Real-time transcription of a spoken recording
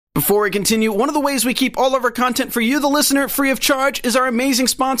Before we continue, one of the ways we keep all of our content for you, the listener, free of charge is our amazing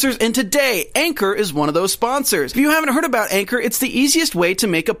sponsors, and today, Anchor is one of those sponsors. If you haven't heard about Anchor, it's the easiest way to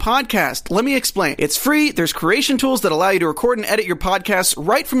make a podcast. Let me explain. It's free, there's creation tools that allow you to record and edit your podcasts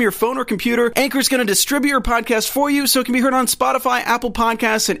right from your phone or computer. Anchor's going to distribute your podcast for you so it can be heard on Spotify, Apple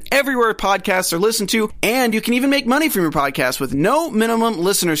Podcasts, and everywhere podcasts are listened to, and you can even make money from your podcast with no minimum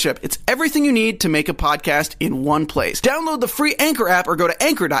listenership. It's everything you need to make a podcast in one place. Download the free Anchor app or go to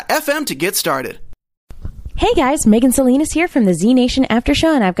anchor.fm to get started. Hey guys, Megan Salinas here from the Z Nation After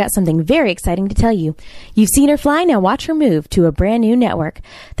Show, and I've got something very exciting to tell you. You've seen her fly, now watch her move to a brand new network.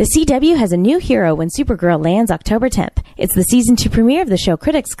 The CW has a new hero when Supergirl lands October 10th. It's the season 2 premiere of the show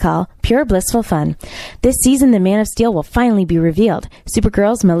critics call Pure Blissful Fun. This season, the Man of Steel will finally be revealed.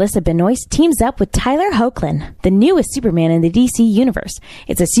 Supergirl's Melissa Benoist teams up with Tyler Hoechlin, the newest Superman in the DC universe.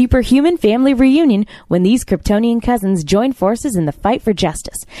 It's a superhuman family reunion when these Kryptonian cousins join forces in the fight for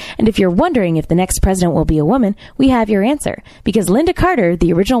justice. And if you're wondering if the next president will be a woman, we have your answer, because Linda Carter,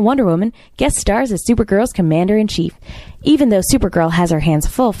 the original Wonder Woman, guest stars as Supergirl's Commander-in-Chief. Even though Supergirl has her hands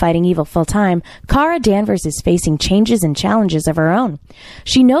full fighting evil full-time, Kara Danvers is facing changes and challenges of her own.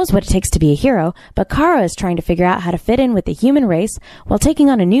 She knows what it takes to be a hero, but Kara is trying to figure out how to fit in with the human race while taking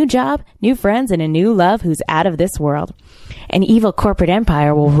on a new job, new friends, and a new love who's out of this world. An evil corporate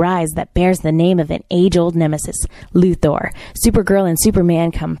empire will rise that bears the name of an age-old nemesis, Luthor. Supergirl and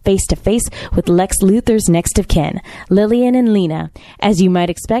Superman come face-to-face with Lex Luthor's next of kin, Lillian and Lena. As you might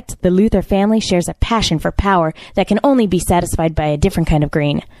expect, the Luthor family shares a passion for power that can only be satisfied by a different kind of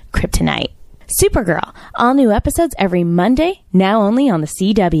green, kryptonite. Supergirl, all new episodes every Monday, now only on the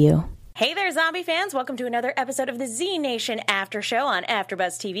CW. Hey there, zombie fans. Welcome to another episode of the Z Nation After Show on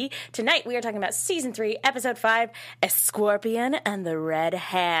AfterBuzz TV. Tonight, we are talking about Season 3, Episode 5, A Scorpion and the Red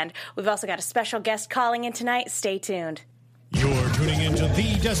Hand. We've also got a special guest calling in tonight. Stay tuned. You're tuning into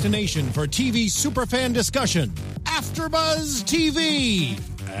the destination for TV superfan discussion, AfterBuzz TV.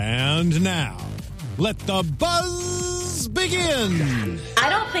 And now, let the buzz begin. I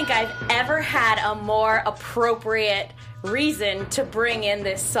don't think I've ever had a more appropriate reason to bring in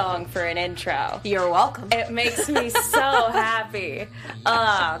this song for an intro. You're welcome. It makes me so happy.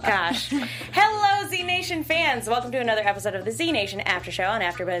 Oh, gosh. Hello, Z Nation fans. Welcome to another episode of the Z Nation After Show on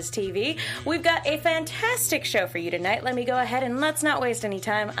AfterBuzz TV. We've got a fantastic show for you tonight. Let me go ahead and let's not waste any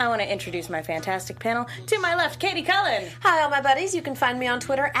time. I want to introduce my fantastic panel. To my left, Katie Cullen. Hi, all my buddies. You can find me on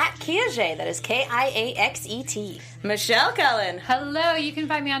Twitter at Kiaxet. That is Kiaxet. Michelle Cullen. Hello, you can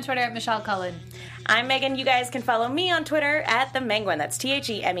find me on Twitter at Michelle Cullen. I'm Megan. You guys can follow me on Twitter at TheMenguin. That's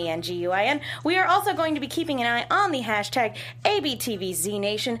TheMenguin. We are also going to be keeping an eye on the hashtag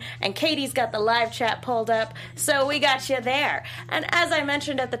ABTVZNation, and Katie's got the live chat pulled up, so we got you there. And as I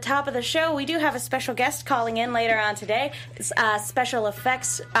mentioned at the top of the show, we do have a special guest calling in later on today. Special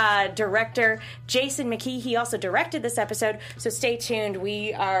effects director Jason McKee. He also directed this episode, so stay tuned.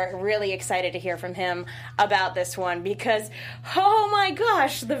 We are really excited to hear from him about this one because, oh my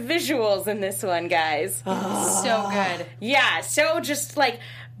gosh, the visuals in this one, guys. So good. Yeah, so just like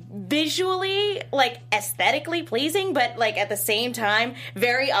visually, like aesthetically pleasing, but like at the same time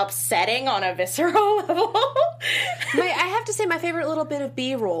very upsetting on a visceral level. I have to say my favorite little bit of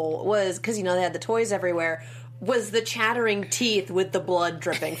B-roll was, because you know they had the toys everywhere, was the chattering teeth with the blood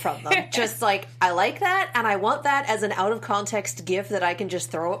dripping from them. Just like, I like that, and I want that as an out-of-context gif that I can just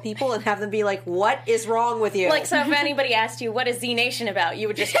throw at people and have them be like, what is wrong with you? Like, so if anybody asked you, what is Z Nation about, you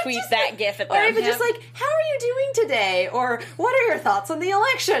would just tweet that gif at them. Or even just like, how are you doing today? Or, what are your thoughts on the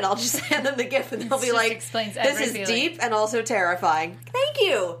election? I'll just hand them the gif and they'll be like, explains this is feeling. deep and also terrifying. Thank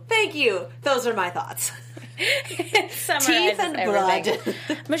you. Those are my thoughts. Teeth and blood.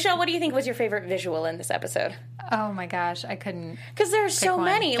 Michelle, what do you think was your favorite visual in this episode? Oh my gosh, I couldn't. Because there are so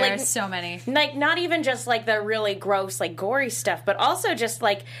many. There are so many. Like, not even just like the really gross, like gory stuff, but also just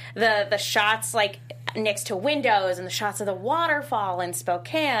like the shots like next to windows and the shots of the waterfall in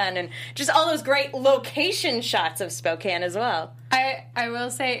Spokane and just all those great location shots of Spokane as well. I will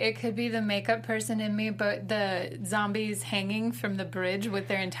say it could be the makeup person in me, but the zombies hanging from the bridge with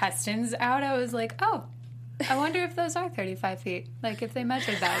their intestines out, I was like, oh, I wonder if those are 35 feet. Like, if they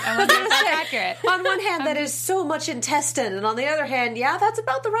measured that. I wonder if that's accurate. On one hand, that is so much intestine, and on the other hand, yeah, that's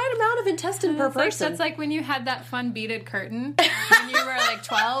about the right amount of intestine per person. That's like when you had that fun beaded curtain when you were like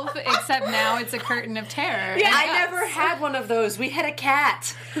 12, except now it's a curtain of terror. Yeah, I never had one of those. We had a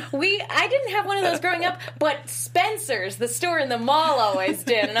cat. I didn't have one of those growing up, but Spencer's, the store in the mall, always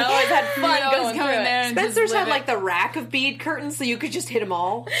did, and I always had fun going through it. Spencer's had like the rack of bead curtains, so you could just hit them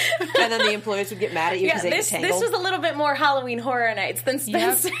all, and then the employees would get mad at you because they get tangled. This was a little bit more Halloween Horror Nights than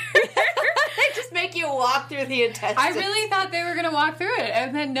Spencer. Yep. It just make you walk through the intestines. I really thought they were going to walk through it,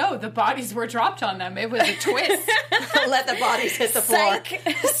 and then no, the bodies were dropped on them. It was a twist. Let the bodies hit the floor.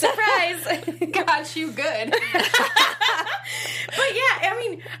 Surprise! Got you good. But yeah, I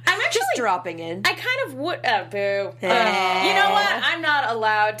mean, I'm actually Just dropping in. I kind of would. Oh, boo! You know what? I'm not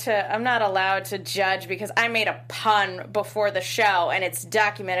allowed to judge because I made a pun before the show, and it's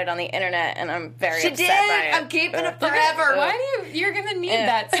documented on the internet, and I'm very upset by it. I'm keeping it forever. Why do you're going to need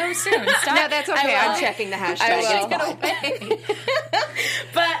that so soon? Stop. No, that's okay. I will. I'm checking the hashtag. I will.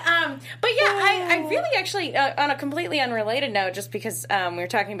 It's fine. But yeah, I really actually on a completely unrelated note, just because we were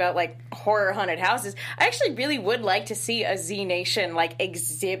talking about like horror haunted houses, I actually really would like to see a Z Nation like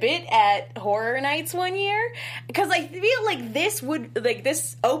exhibit at Horror Nights one year, because I feel like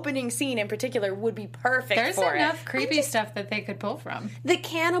this opening scene in particular would be perfect. There's for enough it. creepy stuff that they could pull from. The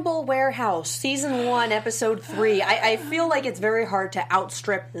Cannibal Warehouse, Season 1, Episode 3. I feel like it's very hard to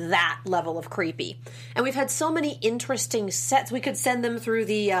outstrip that level of creepy. And we've had so many interesting sets. We could send them through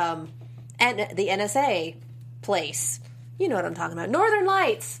the NSA place. You know what I'm talking about. Northern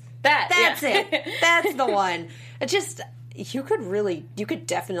Lights. That's it. That's the one. It just... You could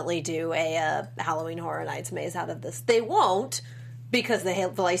definitely do a Halloween Horror Nights maze out of this. They won't, because they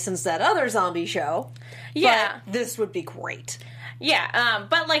have licensed that other zombie show. Yeah. But this would be great. Yeah,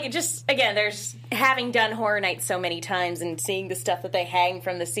 but like it just again, there's having done Horror Nights so many times and seeing the stuff that they hang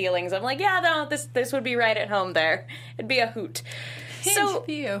from the ceilings. I'm like, yeah, no, this would be right at home there. It'd be a hoot. So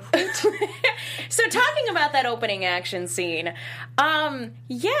talking about that opening action scene,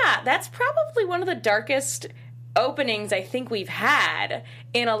 yeah, that's probably one of the darkest openings I think we've had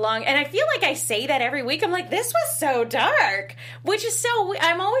in a long, and I feel like I say that every week. I'm like, this was so dark, which is so,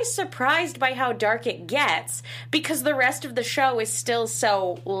 I'm always surprised by how dark it gets because the rest of the show is still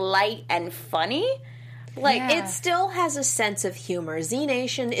so light and funny. Like, It still has a sense of humor. Z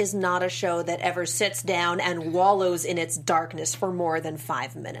Nation is not a show that ever sits down and wallows in its darkness for more than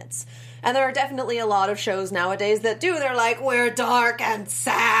 5 minutes. And there are definitely a lot of shows nowadays that do. They're like, we're dark and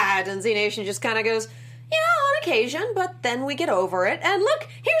sad. And Z Nation just kind of goes, yeah, on occasion, but then we get over it. And look,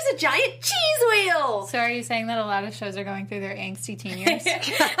 here's a giant cheese wheel! So are you saying that a lot of shows are going through their angsty teen years?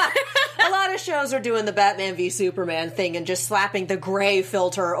 A lot of shows are doing the Batman v Superman thing and just slapping the gray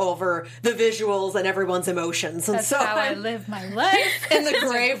filter over the visuals and everyone's emotions. And That's so how I live my life. in the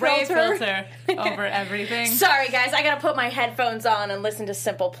gray filter. over everything. sorry guys, I gotta put my headphones on and listen to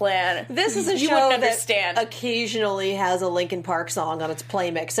Simple Plan. This is a You show wouldn't that understand. occasionally has a Linkin Park song on its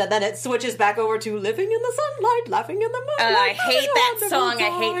play mix, and then it switches back over to Living in the Sunlight, Laughing in the Moonlight. I hate that Having a song.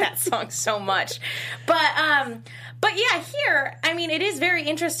 wonderful I hate time. that song so much. But yeah, here, I mean, it is very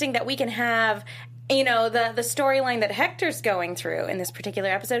interesting that we can have, you know, the storyline that Hector's going through in this particular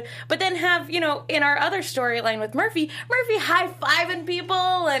episode, but then have, you know, in our other storyline with Murphy high-fiving people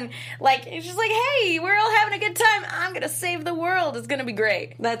and, like, it's just like, hey, we're all having a good time. I'm going to save the world. It's going to be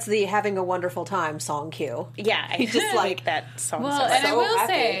great. That's the Having a Wonderful Time song cue. Yeah, I just like that song Well, so much. and I So will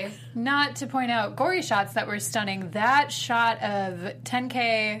happy. say, not to point out gory shots that were stunning, that shot of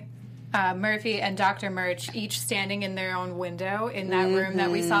 10K, Murphy and Dr. Murch each standing in their own window in that room that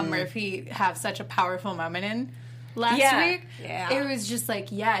we saw Murphy have such a powerful moment in last week. Yeah. It was just like,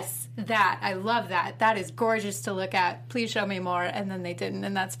 yes, that. I love that. That is gorgeous to look at. Please show me more. And then they didn't,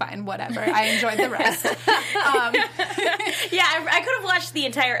 and that's fine. Whatever. I enjoyed the rest. Yeah, I could have watched the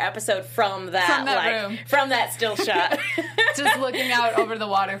entire episode from that room. From that still shot. Just looking out over the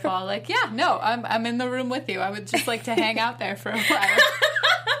waterfall, like, yeah, no, I'm in the room with you. I would just like to hang out there for a while.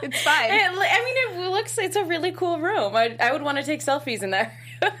 It's fine. It's a really cool room. I would want to take selfies in there.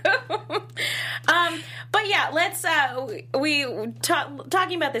 But yeah, let's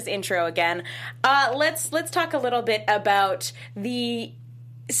talking about this intro again. Let's talk a little bit about the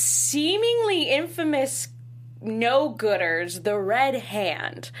seemingly infamous no-gooders, the Red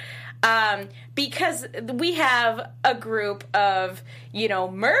Hand. Because we have a group of, you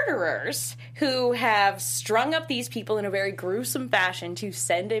know, murderers who have strung up these people in a very gruesome fashion to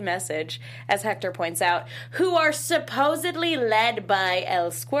send a message, as Hector points out, who are supposedly led by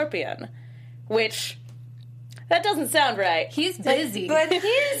El Scorpion, which, that doesn't sound right. He's busy. But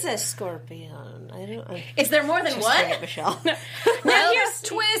he's a scorpion. I don't... Is there more than Just one? say it, Michelle. Now here's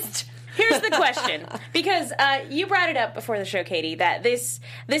twist. Here's the question, because you brought it up before the show, Katie, that this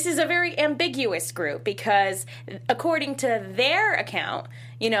is a very ambiguous group because according to their account,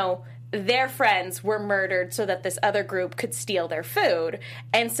 you know, their friends were murdered so that this other group could steal their food,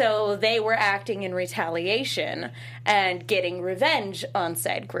 and so they were acting in retaliation and getting revenge on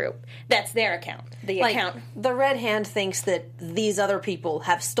said group. That's their account. The account. The Red Hand thinks that these other people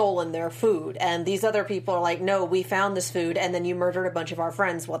have stolen their food, and these other people are like, no, we found this food, and then you murdered a bunch of our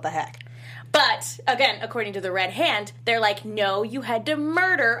friends. What the heck? But, again, according to the Red Hand, they're like, no, you had to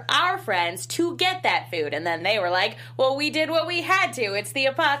murder our friends to get that food. And then they were like, well, we did what we had to. It's the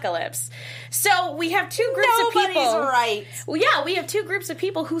apocalypse. So we have two groups of people. Nobody's right. Well, yeah, we have two groups of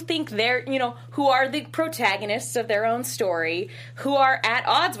people who think they're, who are the protagonists of their own story, who are at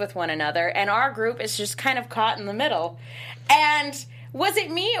odds with one another, and our group is just kind of caught in the middle. And was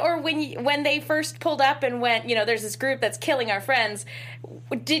it me, or when they first pulled up and went, there's this group that's killing our friends,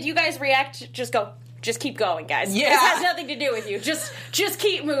 did you guys react, just keep going, guys? Yeah. This has nothing to do with you. Just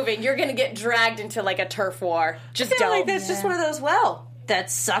keep moving. You're going to get dragged into, like, a turf war. Just I feel don't. like that's just one of those, that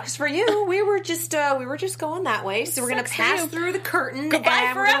sucks for you. We were just going that way, so we're going to Sucks for pass you. through the curtain. Goodbye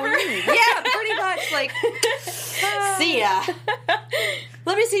and we're forever. gonna leave. Yeah, pretty much. Like, see ya.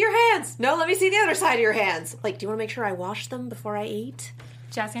 Let me see your hands. No, let me see the other side of your hands. Like, do you want to make sure I wash them before I eat?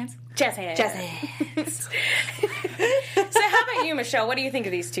 Jazz hands? Jazz hands. Jazz hands. So how about you, Michelle? What do you think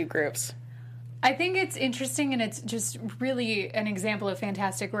of these two groups? I think it's interesting, and it's just really an example of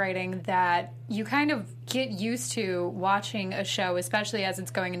fantastic writing that you kind of get used to watching a show, especially as it's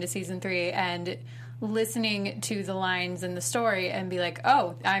going into season 3, and listening to the lines in the story and be like,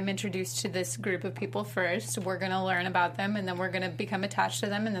 oh, I'm introduced to this group of people first. We're going to learn about them, and then we're going to become attached to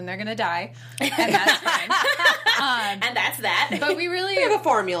them, and then they're going to die. And that's fine. And that's that. But we really We have a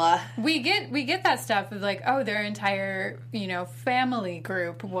formula. we get that stuff of like, oh, their entire family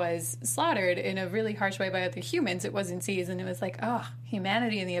group was slaughtered in a really harsh way by other humans. It wasn't season. It was like, oh,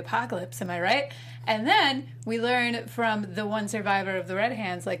 humanity in the apocalypse. Am I right? And then we learn from the one survivor of the Red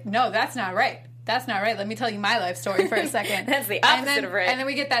Hands, like, no, that's not right. That's not right. Let me tell you my life story for a second. That's the opposite of right. And then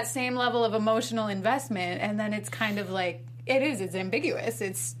we get that same level of emotional investment, and then it's kind of like, it's ambiguous.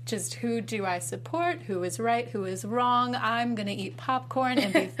 It's just, who do I support? Who is right? Who is wrong? I'm going to eat popcorn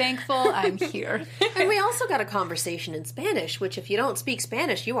and be thankful I'm here. And we also got a conversation in Spanish, which if you don't speak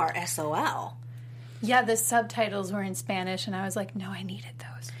Spanish, you are SOL. Yeah, the subtitles were in Spanish, and I was like, no, I needed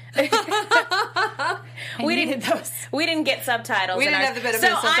those. We didn't get subtitles. We didn't have the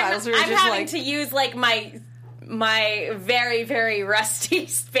benefit of subtitles. We were I'm just having like- to use like my very, very rusty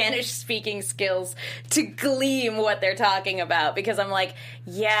Spanish speaking skills to glean what they're talking about, because I'm like,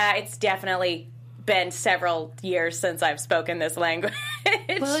 yeah, it's definitely been several years since I've spoken this language.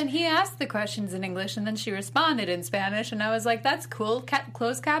 Well, and he asked the questions in English, and then she responded in Spanish, and I was like, that's cool.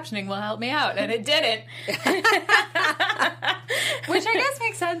 Closed captioning will help me out. And it didn't. Which I guess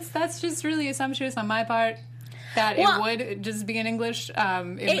makes sense. That's just really assumptuous on my part. That it would just be in English.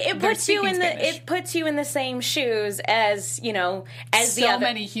 It puts you in the same shoes as as so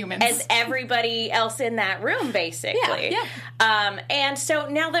many humans, as everybody else in that room, basically. Yeah. And so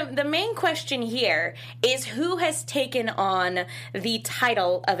now the main question here is, who has taken on the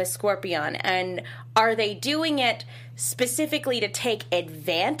title of a Scorpion, and are they doing it specifically to take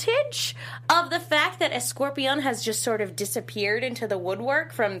advantage of the fact that a Scorpion has just sort of disappeared into the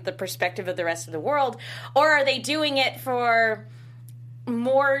woodwork from the perspective of the rest of the world? Or are they doing it for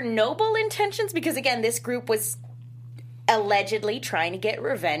more noble intentions? Because, again, this group was allegedly trying to get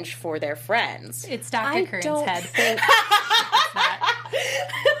revenge for their friends. It's Dr. Curran's head.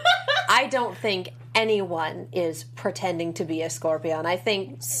 I don't think anyone is pretending to be a Scorpion. I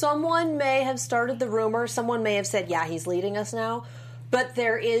think someone may have started the rumor. Someone may have said, yeah, he's leading us now. But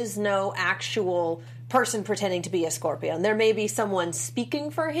there is no actual person pretending to be a Scorpion. There may be someone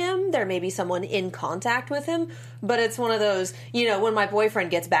speaking for him. There may be someone in contact with him. But it's one of those, when my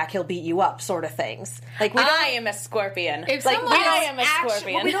boyfriend gets back, he'll beat you up sort of things. Like, I am a Scorpion. If Like, someone- I am a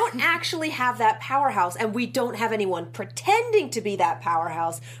Scorpion. we don't actually have that powerhouse, and we don't have anyone pretending to be that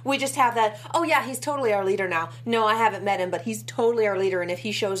powerhouse. We just have that, oh yeah, he's totally our leader now. No, I haven't met him, but he's totally our leader, and if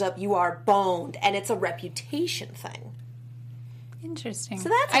he shows up, you are boned. And it's a reputation thing. Interesting. So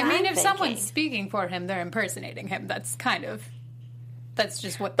that's I what mean, I'm if someone's thinking. speaking for him, they're impersonating him. That's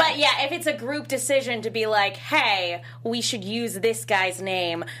just what. But yeah, if it's a group decision to be like, hey, we should use this guy's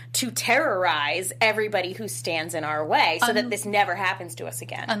name to terrorize everybody who stands in our way so that this never happens to us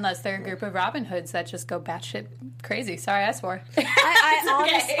again. Unless they're a group of Robin Hoods that just go batshit crazy. Sorry, I swore.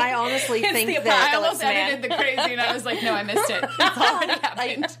 I honestly It's think the that I almost man. edited the crazy, and I was like, no, I missed it. It's already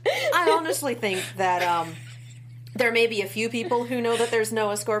happened. I honestly think that there may be a few people who know that there's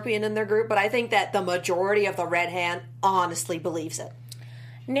no Scorpion in their group, but I think that the majority of the Red Hand honestly believes it.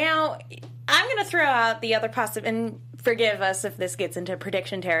 Now, I'm going to throw out the other and forgive us if this gets into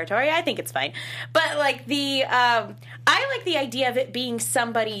prediction territory. I think it's fine. But, like, I like the idea of it being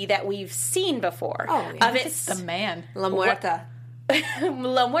somebody that we've seen before. Oh, yeah. Of It's the man. La Muerta.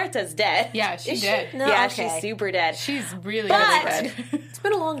 La Muerta's dead. Yeah, she did. No, yeah, okay. she's super dead. She's really, But- really good. It's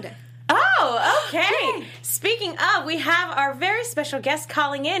been a long day. Oh, okay. Speaking of, we have our very special guest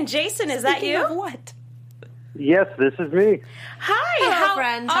calling in. Jason, is that you? Speaking of what? Yes, this is me. Hi, Hello, how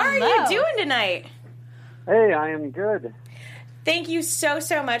friends. are Hello. you doing tonight? Hey, I am good. Thank you so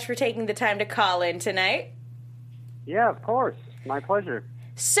much for taking the time to call in tonight. Yeah, of course. My pleasure.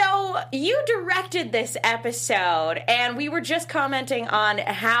 So, you directed this episode, and we were just commenting on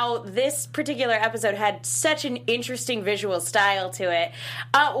how this particular episode had such an interesting visual style to it.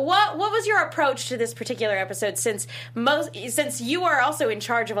 What was your approach to this particular episode, since you are also in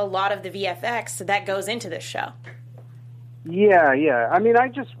charge of a lot of the VFX that goes into this show? Yeah. I mean, I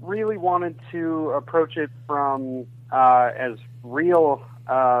just really wanted to approach it from as real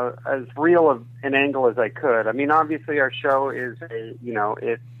of an angle as I could. I mean, obviously our show is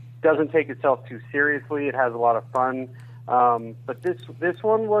it doesn't take itself too seriously. It has a lot of fun. But this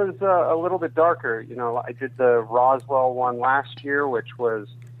one was a little bit darker. You know, I did the Roswell one last year, which was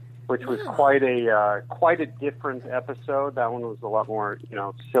quite a different episode. That one was a lot more,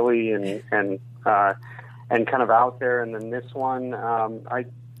 silly and kind of out there. And then this one, I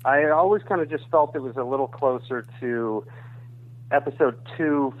always kind of just felt it was a little closer to episode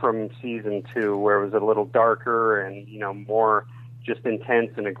 2 from season 2, where it was a little darker and, more just intense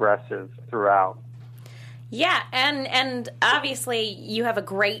and aggressive throughout. Yeah, and obviously you have a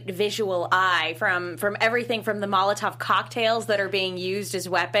great visual eye from everything from the Molotov cocktails that are being used as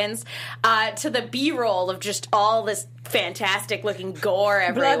weapons to the B-roll of just all this fantastic looking gore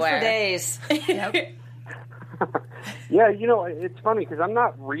everywhere. Blood for days. Yep. Yeah, it's funny because I'm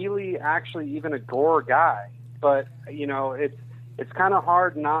not really actually even a gore guy, but it's kind of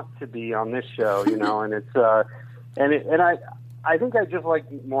hard not to be on this show, and it's I think I just like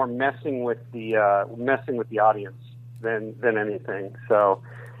more messing with the audience than anything. So,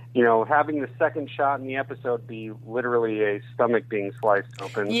 having the second shot in the episode be literally a stomach being sliced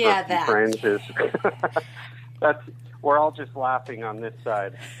open for a few frames is we're all just laughing on this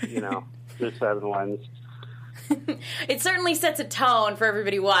side, this side of the lens. It certainly sets a tone for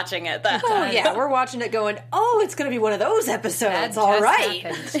everybody watching it. Yeah, we're watching it going, it's going to be one of those episodes. All right.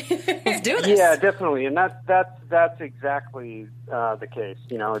 Let's do this. Yeah, definitely. And that's exactly the case.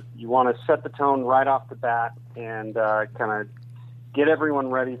 You want to set the tone right off the bat and kind of get everyone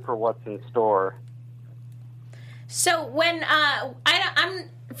ready for what's in store. So when I'm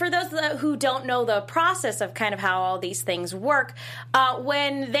for those who don't know the process of kind of how all these things work,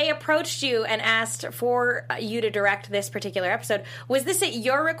 when they approached you and asked for you to direct this particular episode, was this at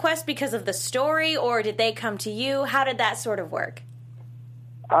your request because of the story, or did they come to you? How did that sort of work?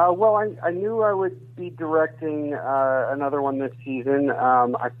 Well, I knew I would be directing another one this season.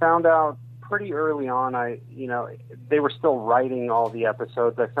 I found out pretty early on. They were still writing all the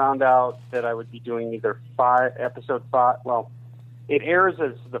episodes. I found out that I would be doing either episode 5. Well, it airs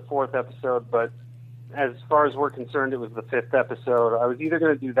as the 4th episode, but as far as we're concerned, it was the 5th episode. I was either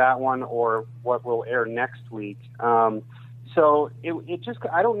going to do that one or what will air next week. So it just,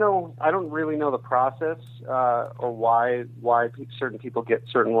 I don't know. I don't really know the process or why certain people get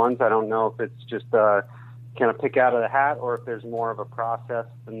certain ones. I don't know if it's just kind of pick out of the hat or if there's more of a process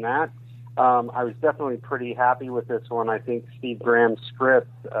than that. I was definitely pretty happy with this one. I think Steve Graham's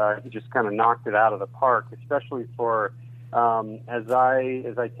script, he just kind of knocked it out of the park, especially for, as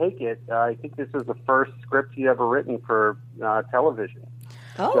I take it, I think this is the first script he ever written for television.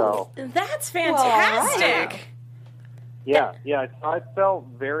 Oh, so, that's fantastic. Yeah. I felt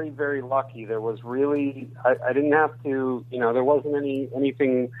very, very lucky. There was really, I didn't have to, there wasn't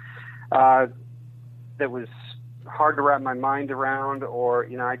anything that was hard to wrap my mind around, or,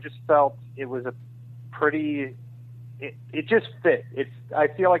 I just felt it was a pretty, it just fit. I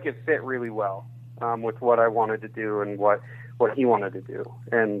feel like it fit really well with what I wanted to do and what he wanted to do.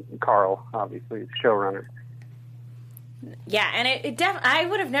 And Carl, obviously, showrunner. Yeah, and I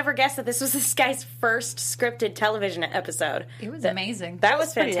would have never guessed that this was this guy's first scripted television episode. It was amazing. That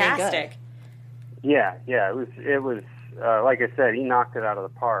was fantastic. Yeah, it was like I said, he knocked it out of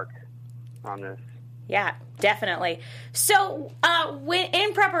the park on this. Yeah, definitely. So,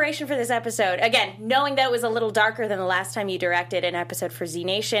 in preparation for this episode, again, knowing that it was a little darker than the last time you directed an episode for Z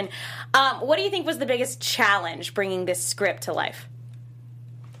Nation, what do you think was the biggest challenge bringing this script to life?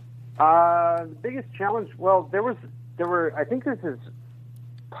 The biggest challenge, well, there were. I think this is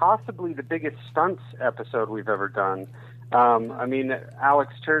possibly the biggest stunts episode we've ever done. I mean,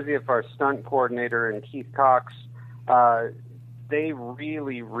 Alex Terzieff, our stunt coordinator, and Keith Cox, they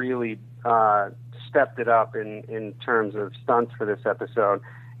really, really stepped it up in terms of stunts for this episode.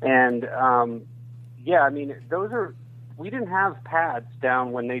 And I mean, we didn't have pads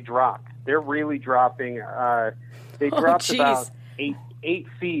down when they dropped. They're really dropping. They dropped about 8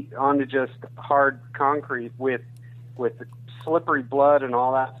 feet onto just hard concrete with slippery blood and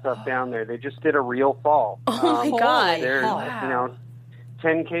all that stuff down there. They just did a real fall. Oh my God. They're, Wow. you know,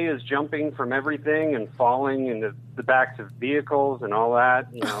 10K is jumping from everything and falling into the backs of vehicles and all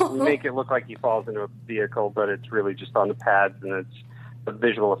that. You know, we make it look like he falls into a vehicle, but it's really just on the pads, and it's a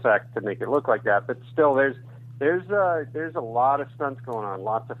visual effect to make it look like that. But still, there's a lot of stunts going on,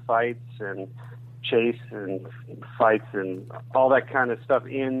 lots of fights and chase and fights and all that kind of stuff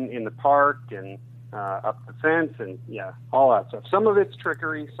in the park and up the fence and all that stuff. Some of it's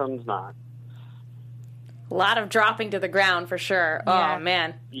trickery, some's not. A lot of dropping to the ground for sure. Yeah. Oh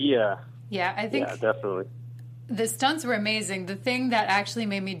man. Yeah. Yeah, I think Definitely. the stunts were amazing. The thing that actually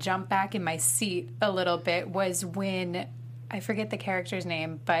made me jump back in my seat a little bit was when, I forget the character's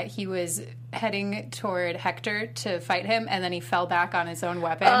name, but he was heading toward Hector to fight him, and then he fell back on his own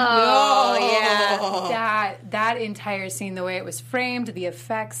weapon. Oh yeah. That entire scene, the way it was framed, the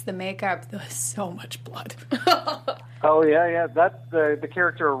effects, the makeup, there was so much blood. Oh yeah. That's the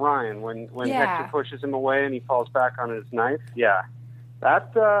character of Ryan when Yeah. Hector pushes him away and he falls back on his knife. Yeah,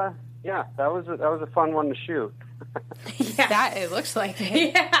 that was a fun one to shoot. That it looks like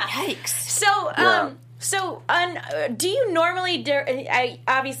it. Yeah. Yikes. So, do you normally?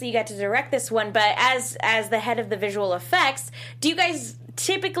 Obviously, you got to direct this one, but as the head of the visual effects, do you guys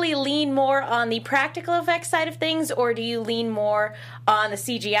typically lean more on the practical effects side of things, or do you lean more on the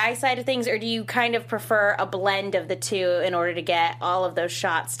CGI side of things, or do you kind of prefer a blend of the two in order to get all of those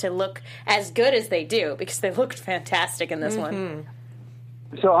shots to look as good as they do? Because they looked fantastic in this one.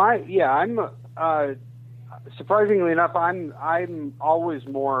 So I'm surprisingly enough, I'm always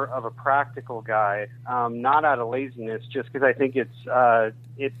more of a practical guy, not out of laziness, just because I think it's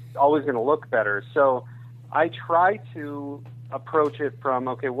always going to look better. So I try to approach it from,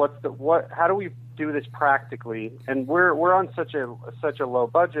 okay, how do we do this practically? And we're on such a low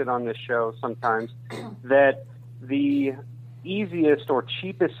budget on this show sometimes that the easiest or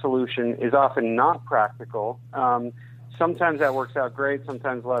cheapest solution is often not practical. Sometimes that works out great,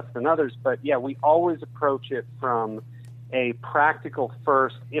 sometimes less than others. But yeah, we always approach it from a practical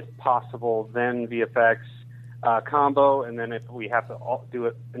first, if possible, then VFX combo. And then if we have to do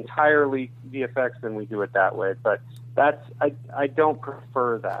it entirely VFX, then we do it that way. But I don't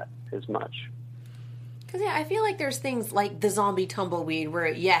prefer that as much. Because, I feel like there's things like the zombie tumbleweed where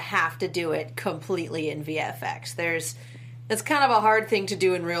you have to do it completely in VFX. It's kind of a hard thing to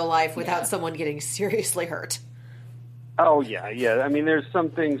do in real life without someone getting seriously hurt. Oh yeah. I mean, there's some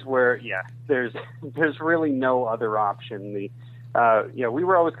things where there's really no other option. We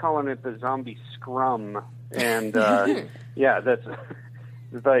were always calling it the zombie scrum, and that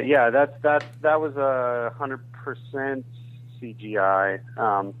was 100% CGI,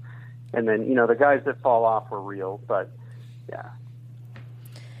 and then the guys that fall off were real, but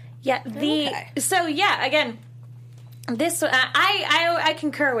again. This I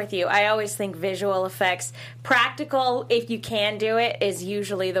concur with you. I always think visual effects, practical, if you can do it, is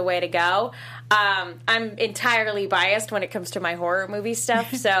usually the way to go. I'm entirely biased when it comes to my horror movie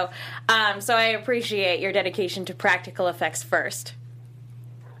stuff, so I appreciate your dedication to practical effects first.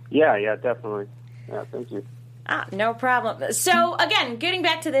 Yeah, definitely. Yeah, thank you. No problem. So again, getting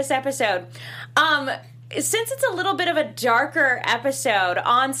back to this episode, since it's a little bit of a darker episode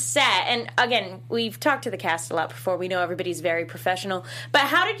on set, and again, we've talked to the cast a lot before, we know everybody's very professional, but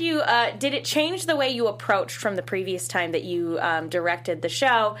how did you, did it change the way you approached from the previous time that you directed the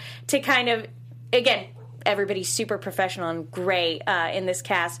show to kind of, again, everybody's super professional and great in this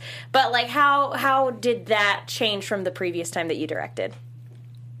cast, but like how did that change from the previous time that you directed?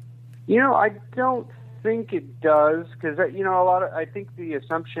 I don't think it does, because, I think the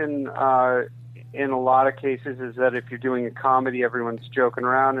assumption in a lot of cases is that if you're doing a comedy, everyone's joking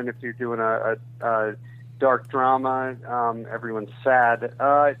around, and if you're doing a dark drama, everyone's sad.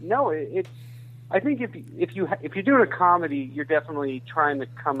 No, I think if you're doing a comedy, you're definitely trying to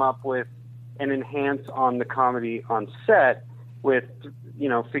come up with and enhance on the comedy on set with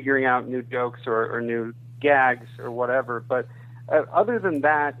figuring out new jokes or new gags or whatever. But other than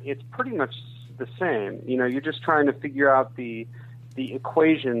that, it's pretty much the same. You're just trying to figure out the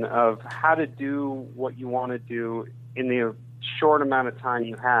equation of how to do what you want to do in the short amount of time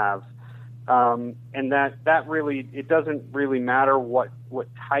you have, and that really, it doesn't really matter what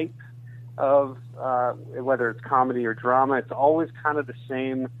type of whether it's comedy or drama. It's always kind of the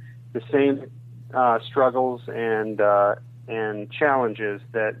same struggles and challenges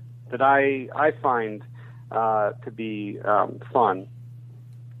that I find to be fun.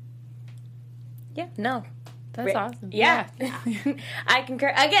 Yeah, no. That's awesome. Yeah. I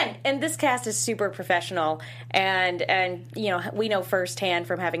concur. Again, and this cast is super professional, and we know firsthand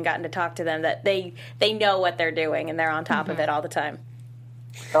from having gotten to talk to them that they know what they're doing and they're on top of it all the time.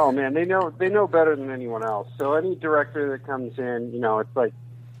 Oh man, they know better than anyone else. So any director that comes in, it's like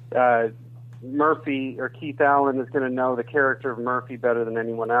Murphy or Keith Allen is going to know the character of Murphy better than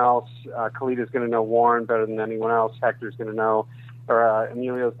anyone else. Kalita's going to know Warren better than anyone else. Hector's going to know. Or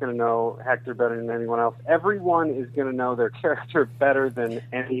Emilio's going to know Hector better than anyone else. Everyone is going to know their character better than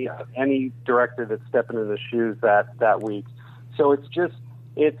any director that's stepping in the shoes that week. So it's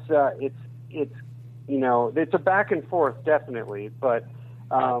a back and forth definitely, but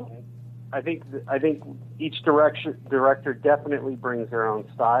I think each director definitely brings their own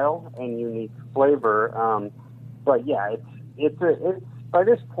style and unique flavor. But yeah, it's by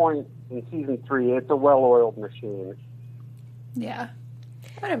this point in season 3, it's a well-oiled machine. Yeah.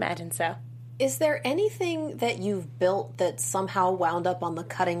 I would imagine so. Is there anything that you've built that somehow wound up on the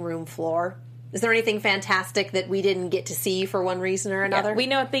cutting room floor? Is there anything fantastic that we didn't get to see for one reason or another? Yeah, we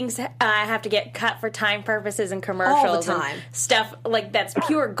know things have to get cut for time purposes and commercials. All the time. And stuff like that's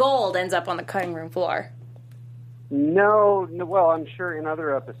pure gold ends up on the cutting room floor. No, well, I'm sure in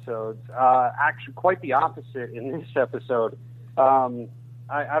other episodes. Actually, quite the opposite in this episode.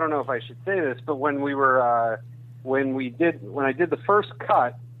 I don't know if I should say this, but when I did the first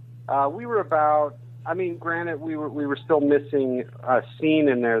cut, we were about. I mean, granted, we were still missing a scene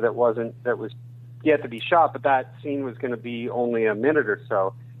in there that was yet to be shot, but that scene was going to be only a minute or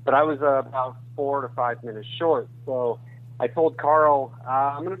so. But I was about 4 to 5 minutes short, so I told Carl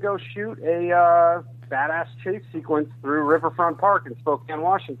I'm going to go shoot a badass chase sequence through Riverfront Park in Spokane,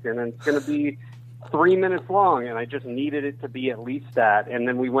 Washington, and it's going to be 3 minutes long, and I just needed it to be at least that. And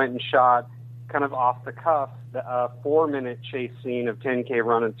then we went and shot, kind of off the cuff, a 4-minute chase scene of 10K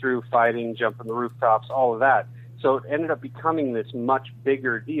running through, fighting, jumping the rooftops, all of that. So it ended up becoming this much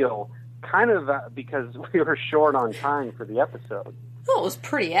bigger deal, kind of because we were short on time for the episode. Oh, it was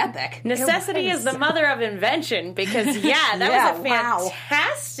pretty epic. Necessity is the mother of invention, because, that was a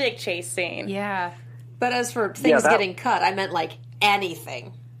fantastic chase scene. Yeah. But as for things getting cut, I meant like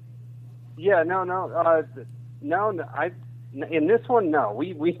anything. Yeah, no. In this one, no.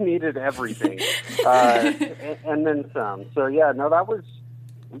 We needed everything, and then some. So yeah, no,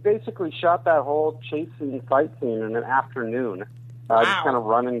 we basically shot that whole chase scene, fight scene in an afternoon, just kind of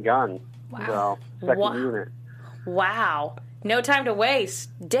run and gun. Wow. So second unit. Wow. No time to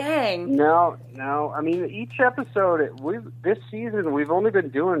waste. Dang. No. I mean, each episode, this season, we've only been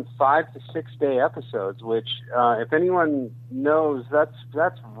doing 5 to 6 day episodes, which, if anyone knows, that's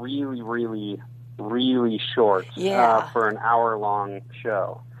really, really, really short for an hour-long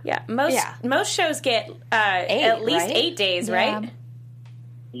show. Yeah, most shows get at least 8 days, right?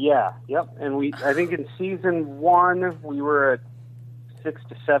 Yeah, yep. And I think in season 1, we were at 6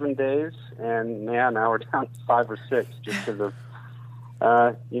 to 7 days, and now we're down to 5 or 6 just because of,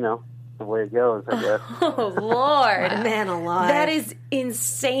 the way it goes, I guess. Oh, Lord. Man alive. That is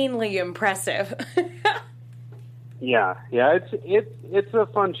insanely impressive. Yeah, it's a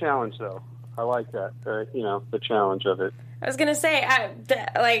fun challenge, though. I like that, the challenge of it. I was going to say,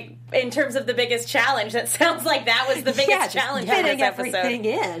 in terms of the biggest challenge, that sounds like that was the biggest challenge of this episode. Everything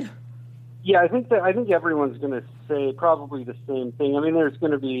in. Yeah, I think everyone's going to say probably the same thing. I mean, there's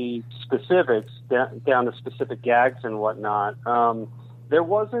going to be specifics down to specific gags and whatnot. There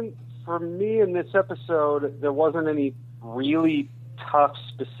wasn't, for me in this episode, there wasn't any really tough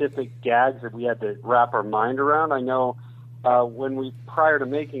specific gags that we had to wrap our mind around. I know prior to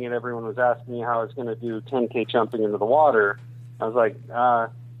making it, everyone was asking me how I was going to do 10K jumping into the water. I was like,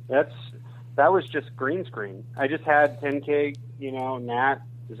 that was just green screen. I just had 10K, Nat,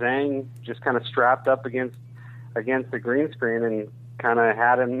 Zhang just kind of strapped up against the green screen and kind of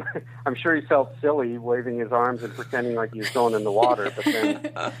had him. I'm sure he felt silly waving his arms and pretending like he was going in the water. But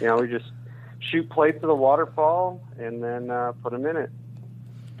then, we just shoot plates of the waterfall and then put him in it.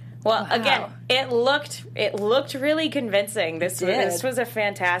 Well, again, it looked really convincing. This was a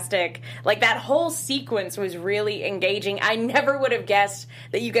fantastic, that whole sequence was really engaging. I never would have guessed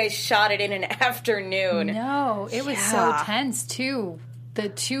that you guys shot it in an afternoon. No, it was so tense too. The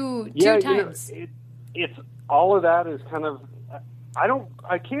two times. It's all of that is kind of.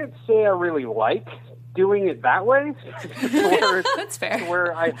 I can't say I really like doing it that way. That's fair.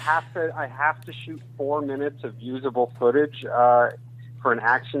 Where I have to shoot 4 minutes of usable footage for an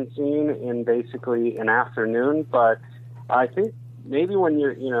action scene in basically an afternoon. But I think maybe when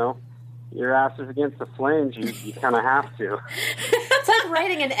your ass is against the flames, you kind of have to. It's like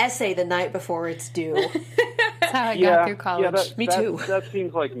writing an essay the night before it's due. It's That's how I got through college. Me too. That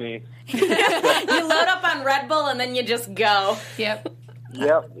seems like me. You load up on Red Bull and then you just go. Yep.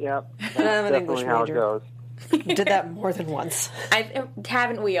 Yep. That's I'm an definitely English how it major. goes. Did that more than once.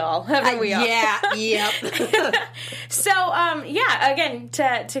 Haven't we all? Haven't we all? Yeah, yep. So, again,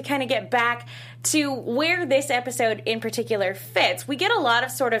 to kind of get back to where this episode in particular fits, we get a lot of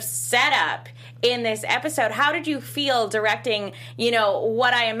sort of setup in this episode. How did you feel directing,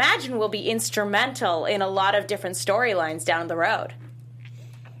 what I imagine will be instrumental in a lot of different storylines down the road?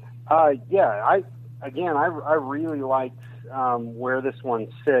 I really liked where this one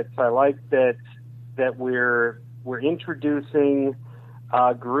sits. I like that we're introducing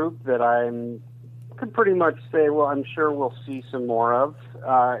a group that I could pretty much say, well, I'm sure we'll see some more of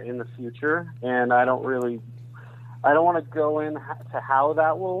in the future, and I don't want to go in to how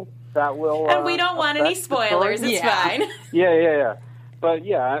that will. And we don't want any spoilers. It's fine. Yeah. But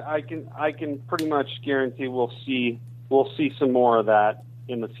yeah, I can pretty much guarantee we'll see some more of that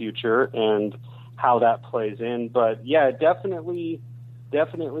in the future and how that plays in. But yeah, definitely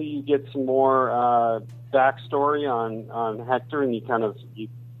you get some more backstory on Hector, and you kind of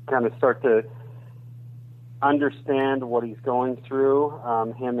start to understand what he's going through,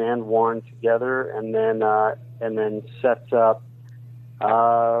 him and Warren together, and then sets up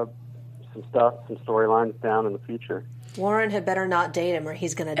some storylines down in the future. Warren had better not date him or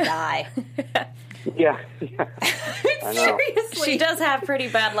he's going to die. Yeah. I know. Seriously. She does have pretty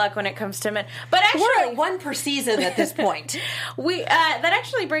bad luck when it comes to men. But actually, we're at one per season at this point. That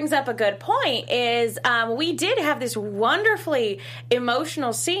actually brings up a good point, is we did have this wonderfully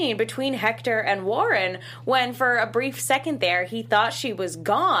emotional scene between Hector and Warren when for a brief second there he thought she was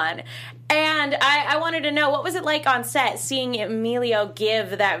gone. And I wanted to know, what was it like on set seeing Emilio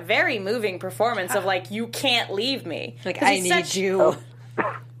give that very moving performance of you can't leave me. I need you.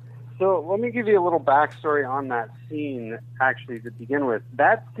 So let me give you a little backstory on that scene, actually, to begin with.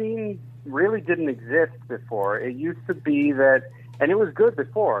 That scene really didn't exist before. It used to be that, and it was good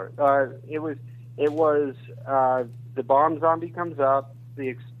before. It was the bomb zombie comes up,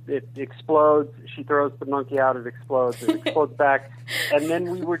 it explodes, she throws the monkey out, it explodes back, and then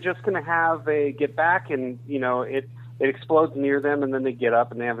we were just going to have a get back, and it explodes near them, and then they get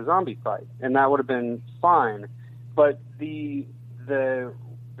up and they have a zombie fight, and that would have been fine. But the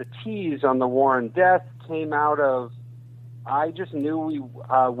tease on the Warren death came out of, I just knew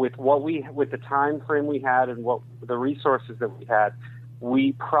with the time frame we had and what the resources that we had,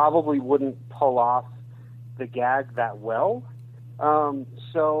 we probably wouldn't pull off the gag that well.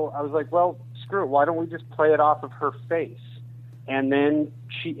 So I was like, well, screw it. Why don't we just play it off of her face? And then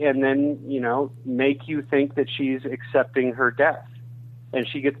make you think that she's accepting her death, and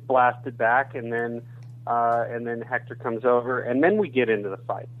she gets blasted back, and then Hector comes over, and then we get into the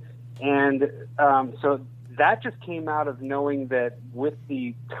fight. And so that just came out of knowing that with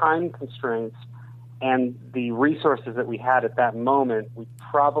the time constraints and the resources that we had at that moment, we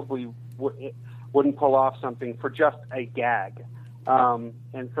probably wouldn't pull off something for just a gag.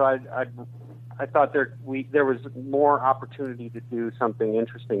 And so I thought there was more opportunity to do something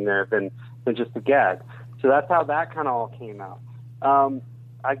interesting there than just a gag. So that's how that kind of all came out.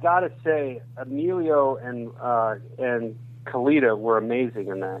 I gotta say, Emilio and Kalita were amazing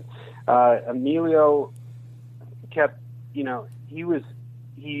in that. Emilio kept,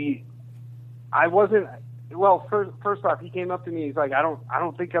 first off, he came up to me. He's like, I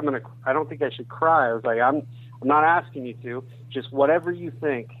don't think I should cry. I was like, I'm not asking you to. Just whatever you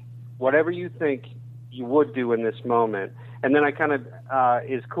think you would do in this moment. And then I kind of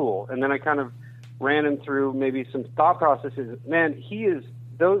is cool. And then I kind of ran him through maybe some thought processes. Man,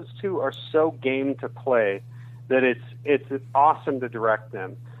 those two are so game to play that it's awesome to direct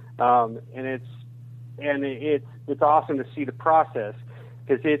them, and it's awesome to see the process,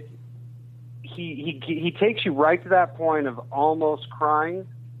 because he takes you right to that point of almost crying,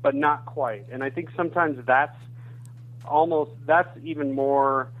 but not quite. And I think sometimes that's even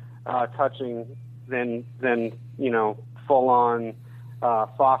more touching than full on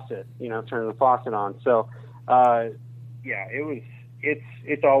faucet, turning the faucet on. So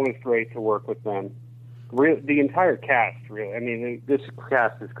it's always great to work with them. The entire cast, really. I mean, this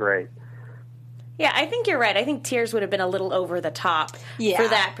cast is great. Yeah, I think you're right. I think tears would have been a little over the top for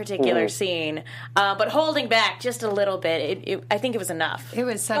that particular scene. But holding back just a little bit, I think it was enough. It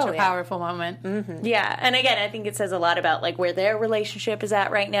was such a powerful moment. Mm-hmm. Yeah, and again, I think it says a lot about where their relationship is at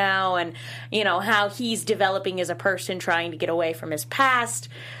right now, and how he's developing as a person, trying to get away from his past,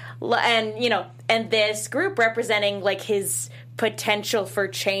 and and this group representing his potential for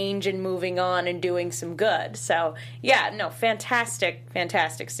change and moving on and doing some good. So yeah, no, fantastic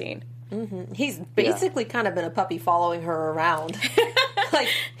scene. He's basically kind of been a puppy following her around. Like,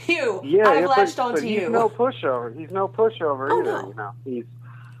 I've but latched onto he's you. no pushover. He's no pushover either. No.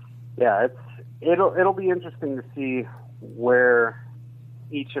 You know, it'll be interesting to see where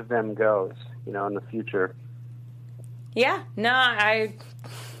each of them goes. You know, in the future. Yeah. No,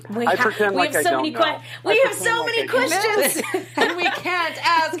 we pretend like I don't know. We have so many questions. And we can't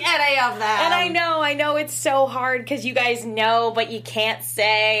ask any of them. And I know it's so hard because you guys know, but you can't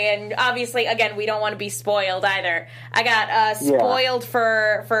say. And obviously, again, we don't want to be spoiled either. I got spoiled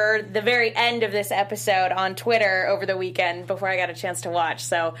for the very end of this episode on Twitter over the weekend before I got a chance to watch.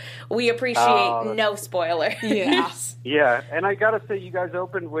 So we appreciate no spoilers. Yeah. Yeah, and I gotta say, you guys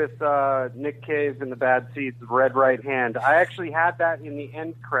opened with Nick Cave and the Bad Seeds, Red Right Hand. I actually had that in the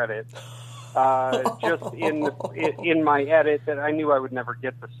end credits, just in my edit that I knew I would never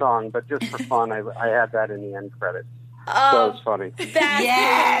get the song, but just for fun, I had that in the end credits. So it was funny. That's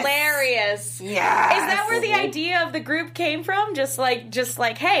hilarious. Yeah. Is that where the idea of the group came from? Just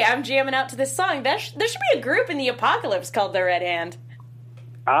like, hey, I'm jamming out to this song. There should be a group in the apocalypse called the Red Hand.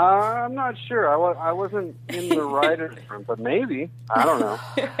 I'm not sure. I wasn't in the writer's room, but maybe. I don't know.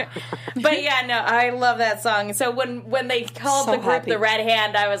 But yeah, no, I love that song. So when they called the group the Red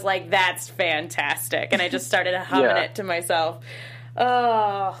Hand, I was like, that's fantastic. And I just started humming it to myself.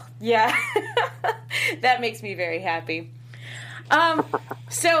 Oh, yeah. That makes me very happy.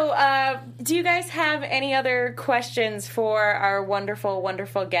 So, do you guys have any other questions for our wonderful,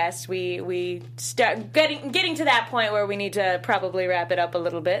 wonderful guest? We start getting to that point where we need to probably wrap it up a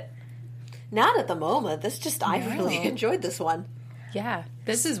little bit. Not at the moment. I really enjoyed this one. Yeah,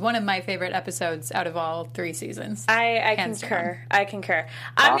 this is one of my favorite episodes out of all 3 seasons. I concur. I concur.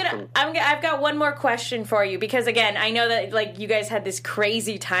 I've got one more question for you because again, I know that like you guys had this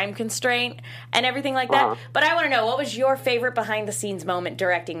crazy time constraint and everything like that. But I want to know, what was your favorite behind the scenes moment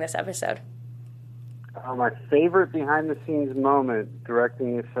directing this episode? My favorite behind the scenes moment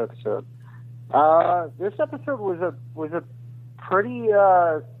directing this episode. This episode was a pretty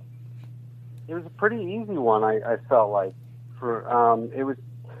easy one. I felt like.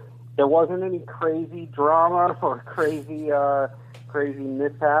 There wasn't any crazy drama or crazy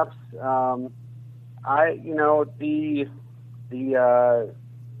mishaps. The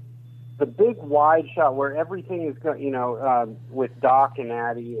big wide shot where everything is with Doc and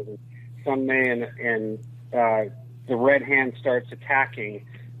Addie and Sunmay and the Red Hand starts attacking.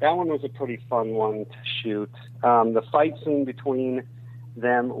 That one was a pretty fun one to shoot. The fight scene between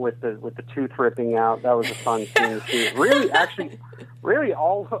them with the tooth ripping out, that was a fun scene to shoot. Really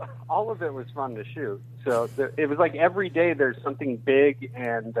all of it was fun to shoot. So it was like every day there's something big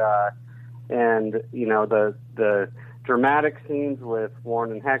and you know the dramatic scenes with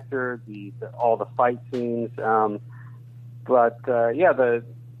Warren and Hector, all the fight scenes. I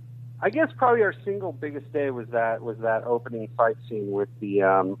guess probably our single biggest day was that opening fight scene with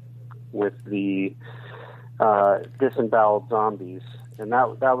the disemboweled zombies. And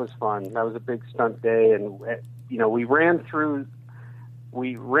that was fun. That was a big stunt day, and you know we ran through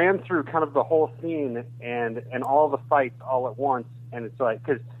kind of the whole scene and all the fights all at once. And it's like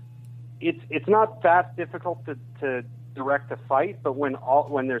because it's not that difficult to direct a fight, but when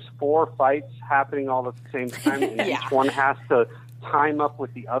there's 4 fights happening all at the same time, and each one has to time up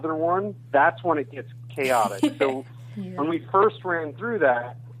with the other one, that's when it gets chaotic. So when we first ran through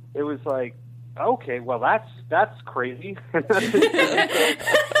that, it was like, okay, well that's crazy.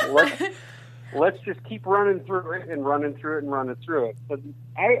 Let's just keep running through it and running through it and running through it. But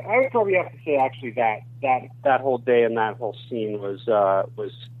I would probably have to say actually that whole day and that whole scene was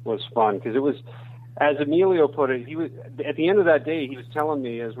fun because it was, as Emilio put it, he was at the end of that day. He was telling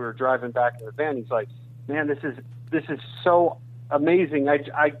me as we were driving back in the van, he's like, "Man, this is so amazing.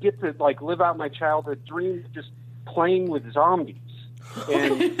 I get to like live out my childhood dreams just playing with zombies."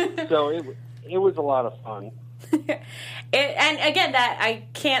 And so it was a lot of fun. And again, that I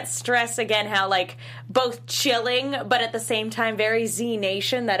can't stress again how like both chilling, but at the same time very Z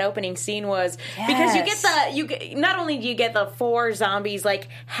Nation that opening scene was, because not only do you get the 4 zombies like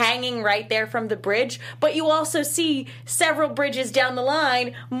hanging right there from the bridge, but you also see several bridges down the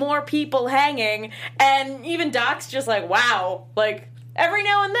line more people hanging, and even Doc's just like, wow, like. Every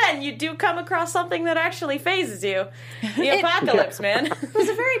now and then, you do come across something that actually phases you. The apocalypse, man. It was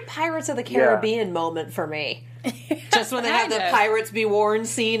a very Pirates of the Caribbean moment for me. Just when they have the Pirates Be Warned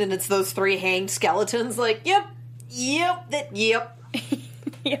scene, and it's those 3 hanged skeletons. Like, yep. Yep.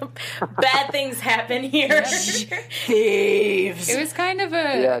 Bad things happen here. Thieves. It was kind of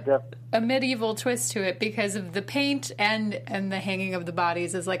a medieval twist to it because of the paint and the hanging of the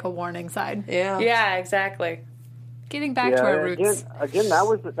bodies is like a warning sign. Yeah, exactly. Getting back to our roots. Again, that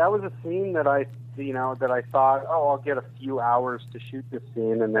was a scene that I thought, I'll get a few hours to shoot this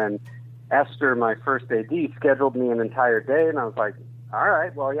scene, and then Esther, my first AD, scheduled me an entire day, and I was like, all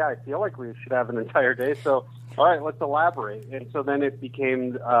right, well, yeah, I feel like we should have an entire day, so all right, let's elaborate. And so then it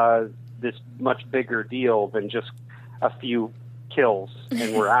became this much bigger deal than just a few kills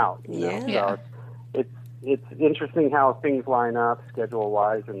and we're out. You know? Yeah. So it's interesting how things line up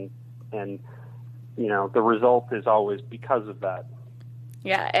schedule-wise, and the result is always because of that.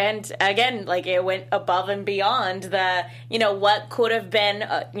 Yeah, and again, like, it went above and beyond the, what could have been,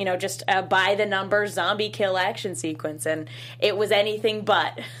 just a by-the-number zombie kill action sequence, and it was anything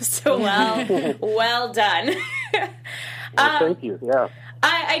but. So, well done. Thank you, yeah.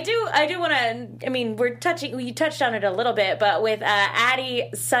 I do want to, we touched on it a little bit, but with Addie,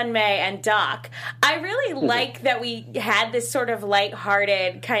 Sunmay, and Doc, I really like that we had this sort of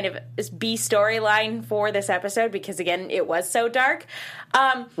lighthearted kind of B storyline for this episode, because again, it was so dark.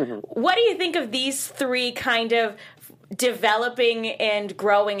 What do you think of these three kind of developing and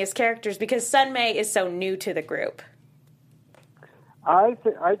growing as characters? Because Sunmay is so new to the group. I